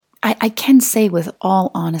I can say with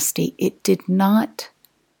all honesty, it did not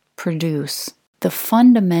produce the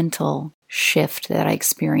fundamental shift that I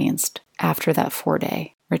experienced after that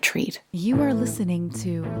 4-day retreat. You are listening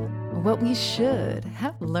to What We Should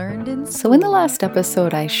Have Learned in School. So in the last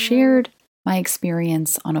episode, I shared my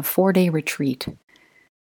experience on a 4-day retreat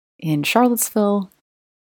in Charlottesville,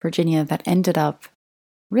 Virginia, that ended up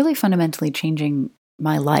really fundamentally changing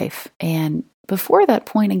my life. And before that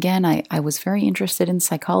point, again, I was very interested in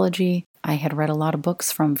psychology. I had read a lot of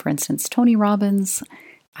books from, for instance, Tony Robbins.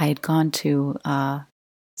 I had gone to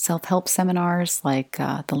self-help seminars like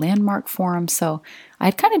the Landmark Forum. So I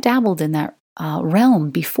had kind of dabbled in that realm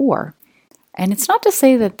before. And it's not to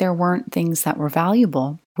say that there weren't things that were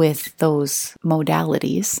valuable with those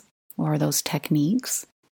modalities or those techniques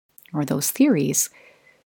or those theories.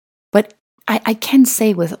 But I can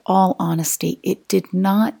say with all honesty, it did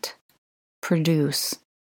not produce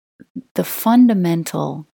the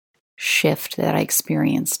fundamental shift that I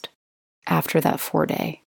experienced after that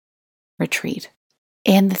 4-day retreat.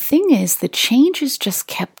 And the thing is, the changes just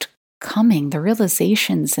kept coming. The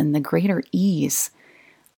realizations and the greater ease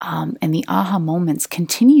and the aha moments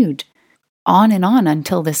continued on and on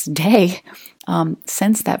until this day.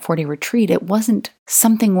 Since that 4-day retreat, it wasn't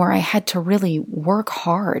something where I had to really work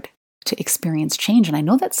hard to experience change. And I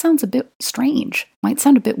know that sounds a bit strange, might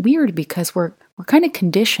sound a bit weird, because we're kind of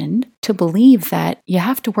conditioned to believe that you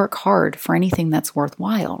have to work hard for anything that's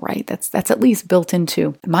worthwhile, right? That's at least built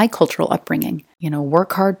into my cultural upbringing. You know,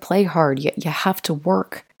 work hard, play hard. You have to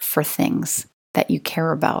work for things that you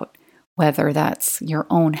care about, whether that's your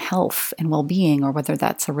own health and well-being or whether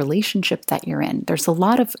that's a relationship that you're in. There's a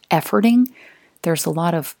lot of efforting. There's a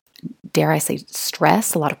lot of, dare I say,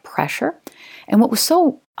 stress, a lot of pressure. And what was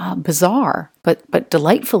so bizarre, but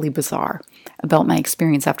delightfully bizarre about my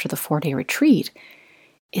experience after the 4-day retreat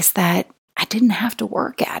is that I didn't have to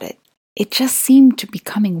work at it. It just seemed to be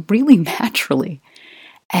coming really naturally.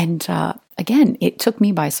 And again, it took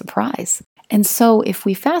me by surprise. And so if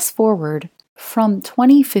we fast forward from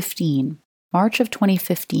 2015, March of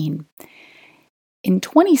 2015, in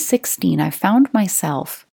 2016, I found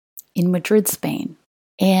myself in Madrid, Spain.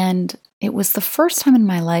 And it was the first time in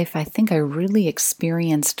my life I think I really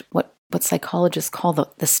experienced what psychologists call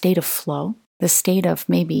the state of flow, the state of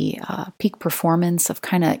maybe peak performance, of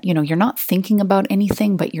kind of, you're not thinking about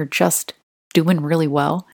anything, but you're just doing really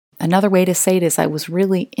well. Another way to say it is I was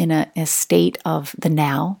really in a state of the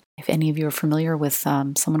now. If any of you are familiar with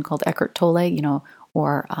someone called Eckhart Tolle,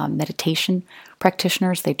 or meditation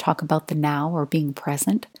practitioners, they talk about the now or being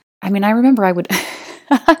present. I mean, I remember I would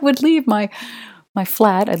I would leave my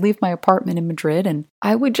flat, I'd leave my apartment in Madrid, and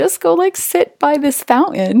I would just go sit by this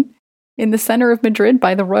fountain in the center of Madrid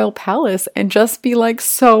by the Royal Palace and just be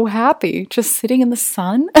so happy, just sitting in the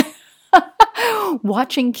sun,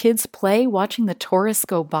 watching kids play, watching the tourists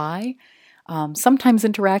go by, sometimes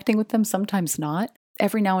interacting with them, sometimes not.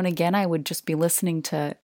 Every now and again, I would just be listening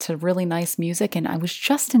to really nice music, and I was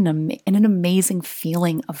just in an amazing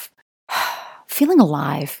feeling of feeling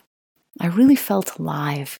alive. I really felt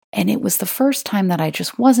alive. And it was the first time that I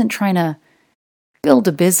just wasn't trying to build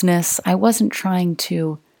a business. I wasn't trying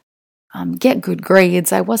to get good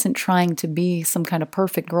grades. I wasn't trying to be some kind of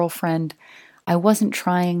perfect girlfriend. I wasn't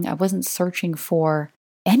searching for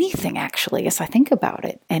anything, actually, as I think about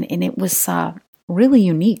it. And it was really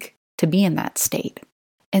unique to be in that state.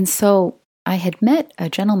 And so I had met a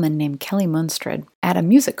gentleman named Kelly Munstred at a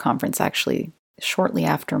music conference, actually, shortly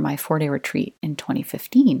after my 4-day retreat in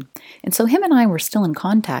 2015. And so him and I were still in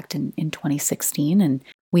contact in 2016, and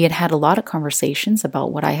we had a lot of conversations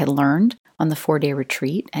about what I had learned on the 4-day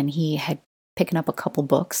retreat, and he had picked up a couple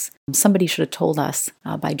books. Somebody Should Have Told Us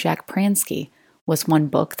by Jack Pransky was one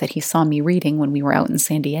book that he saw me reading when we were out in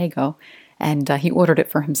San Diego, and he ordered it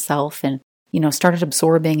for himself and started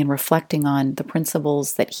absorbing and reflecting on the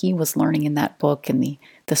principles that he was learning in that book and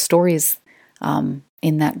the stories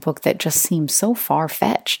in that book that just seemed so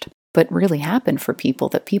far-fetched, but really happened for people,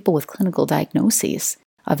 that people with clinical diagnoses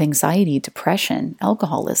of anxiety, depression,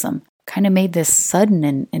 alcoholism kind of made this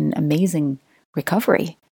sudden and amazing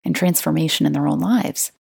recovery and transformation in their own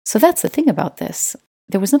lives. So that's the thing about this.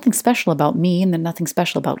 There was nothing special about me and then nothing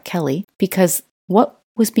special about Kelly, because what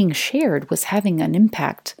was being shared was having an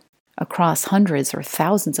impact across hundreds or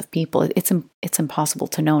thousands of people. It's impossible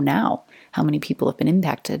to know now how many people have been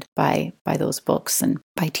impacted by those books and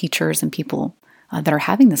by teachers and people that are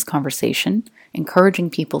having this conversation, encouraging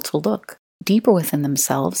people to look deeper within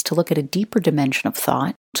themselves, to look at a deeper dimension of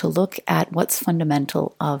thought, to look at what's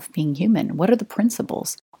fundamental of being human. What are the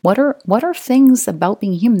principles? What are things about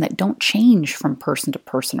being human that don't change from person to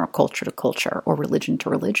person or culture to culture or religion to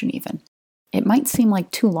religion even? It might seem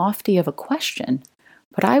like too lofty of a question,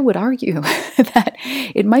 but I would argue that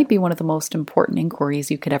it might be one of the most important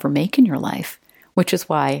inquiries you could ever make in your life, which is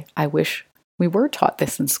why I wish we were taught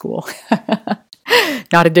this in school.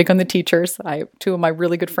 Not a dig on the teachers. Two of my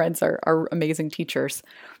really good friends are amazing teachers,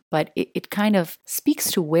 but it kind of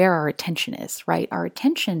speaks to where our attention is, right? Our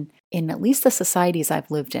attention in at least the societies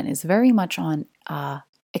I've lived in is very much on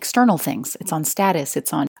external things. It's on status.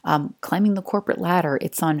 It's on climbing the corporate ladder.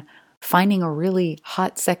 It's on finding a really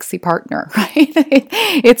hot, sexy partner, right?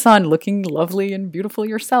 It's on looking lovely and beautiful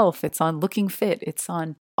yourself. It's on looking fit. It's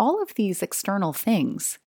on all of these external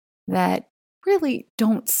things that really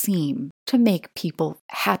don't seem to make people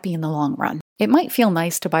happy in the long run. It might feel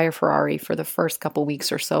nice to buy a Ferrari for the first couple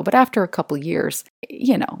weeks or so, but after a couple years,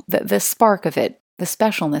 the spark of it, the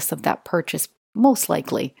specialness of that purchase most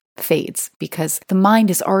likely fades because the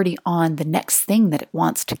mind is already on the next thing that it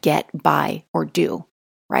wants to get, buy, or do,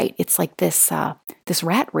 right? It's like this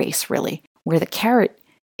rat race, really, where the carrot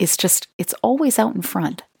is it's always out in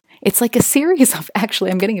front. It's like a series of,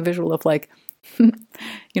 actually, I'm getting a visual of like,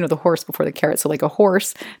 the horse before the carrot. So like a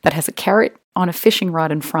horse that has a carrot on a fishing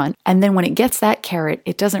rod in front. And then when it gets that carrot,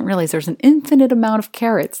 it doesn't realize there's an infinite amount of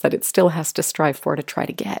carrots that it still has to strive for to try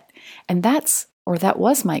to get. And that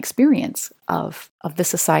was my experience of the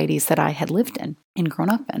societies that I had lived in and grown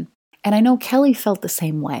up in. And I know Kelly felt the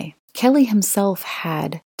same way. Kelly himself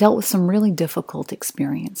had dealt with some really difficult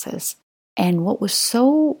experiences. And what was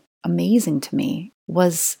so amazing to me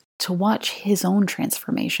was to watch his own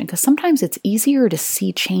transformation, because sometimes it's easier to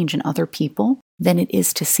see change in other people than it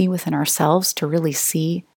is to see within ourselves, to really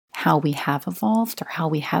see how we have evolved or how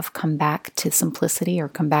we have come back to simplicity or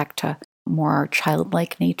come back to more our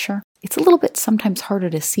childlike nature. It's a little bit sometimes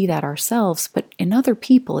harder to see that ourselves, but in other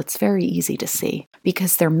people, it's very easy to see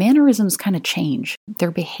because their mannerisms kind of change.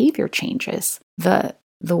 Their behavior changes.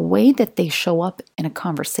 The way that they show up in a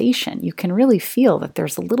conversation, you can really feel that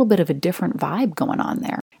there's a little bit of a different vibe going on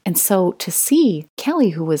there. And so to see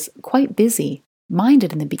Kelly, who was quite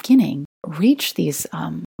busy-minded in the beginning, reach these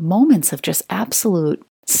moments of just absolute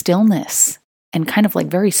stillness and kind of like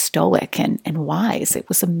very stoic and wise, it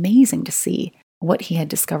was amazing to see what he had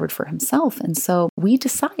discovered for himself. And so we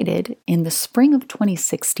decided in the spring of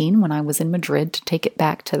 2016, when I was in Madrid, to take it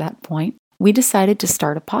back to that point, we decided to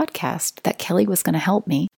start a podcast that Kelly was going to help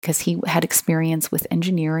me because he had experience with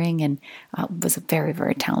engineering and was a very,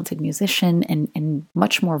 very talented musician and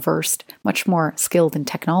much more versed, much more skilled in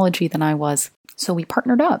technology than I was. So we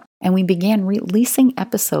partnered up and we began releasing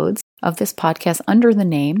episodes of this podcast under the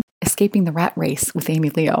name Escaping the Rat Race with Amy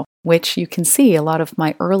Leo, which you can see a lot of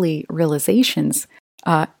my early realizations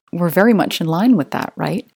were very much in line with that,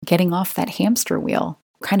 right? Getting off that hamster wheel,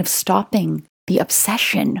 kind of stopping the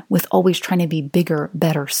obsession with always trying to be bigger,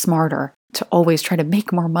 better, smarter, to always try to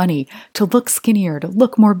make more money, to look skinnier, to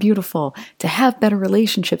look more beautiful, to have better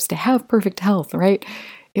relationships, to have perfect health, right?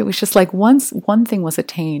 It was just like once one thing was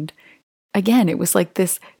attained, again, it was like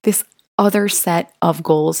this other set of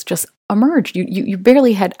goals just emerged.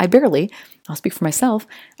 I'll speak for myself,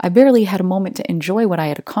 I barely had a moment to enjoy what I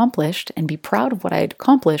had accomplished and be proud of what I had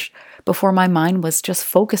accomplished before my mind was just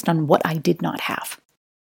focused on what I did not have.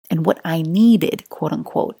 And what I needed, quote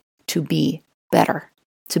unquote, to be better,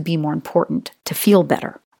 to be more important, to feel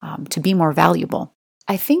better, to be more valuable.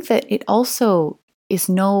 I think that it also is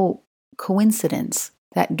no coincidence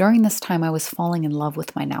that during this time I was falling in love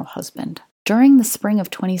with my now husband. During the spring of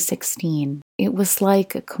 2016, it was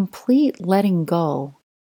like a complete letting go,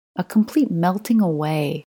 a complete melting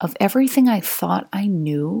away of everything I thought I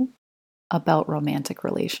knew about romantic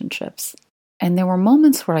relationships. And there were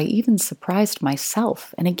moments where I even surprised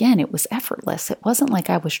myself. And again, it was effortless. It wasn't like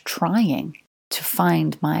I was trying to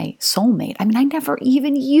find my soulmate. I mean, I never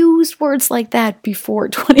even used words like that before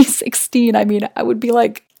 2016. I mean, I would be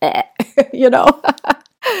like,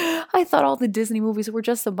 I thought all the Disney movies were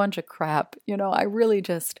just a bunch of crap. I really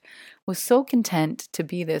just was so content to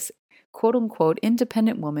be this quote unquote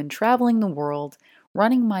independent woman traveling the world,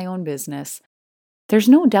 running my own business. There's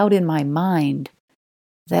no doubt in my mind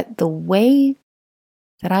that the way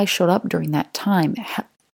that I showed up during that time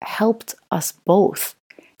helped us both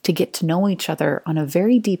to get to know each other on a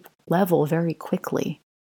very deep level very quickly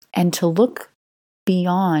and to look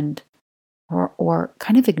beyond or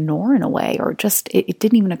kind of ignore in a way, or just it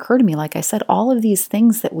didn't even occur to me. Like I said, all of these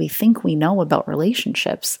things that we think we know about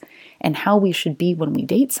relationships and how we should be when we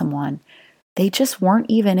date someone, they just weren't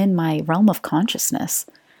even in my realm of consciousness.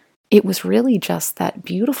 It was really just that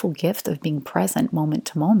beautiful gift of being present moment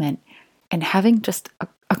to moment and having just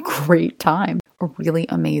a great time, a really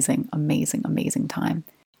amazing, amazing, amazing time.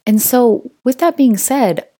 And so with that being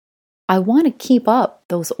said, I want to keep up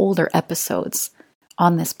those older episodes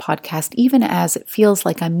on this podcast, even as it feels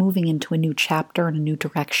like I'm moving into a new chapter and a new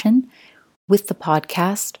direction with the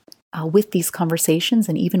podcast, with these conversations,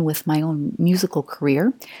 and even with my own musical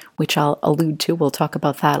career, which I'll allude to. We'll talk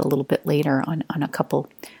about that a little bit later on a couple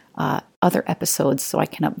other episodes, so I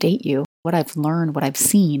can update you what I've learned, what I've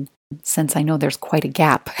seen, since I know there's quite a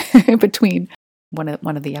gap between one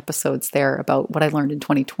of the episodes there about what I learned in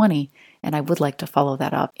 2020, and I would like to follow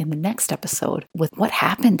that up in the next episode with what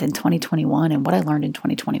happened in 2021 and what I learned in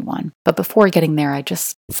 2021. But before getting there, I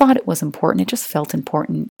just thought it was important, it just felt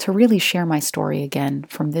important to really share my story again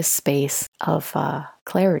from this space of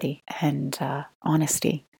clarity and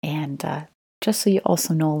honesty, and just so you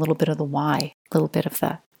also know a little bit of the why, a little bit of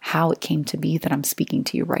the how it came to be that I'm speaking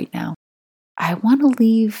to you right now. I want to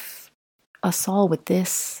leave us all with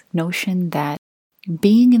this notion that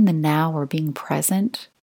being in the now, or being present,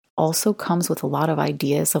 also comes with a lot of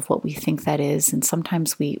ideas of what we think that is. And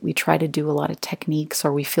sometimes we try to do a lot of techniques,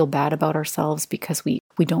 or we feel bad about ourselves because we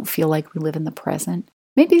don't feel like we live in the present.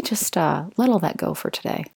 Maybe just let all that go for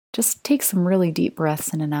today. Just take some really deep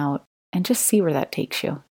breaths in and out and just see where that takes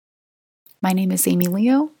you. My name is Amy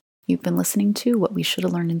Leo. You've been listening to What We Should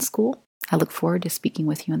Have Learned in School. I look forward to speaking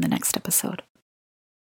with you in the next episode.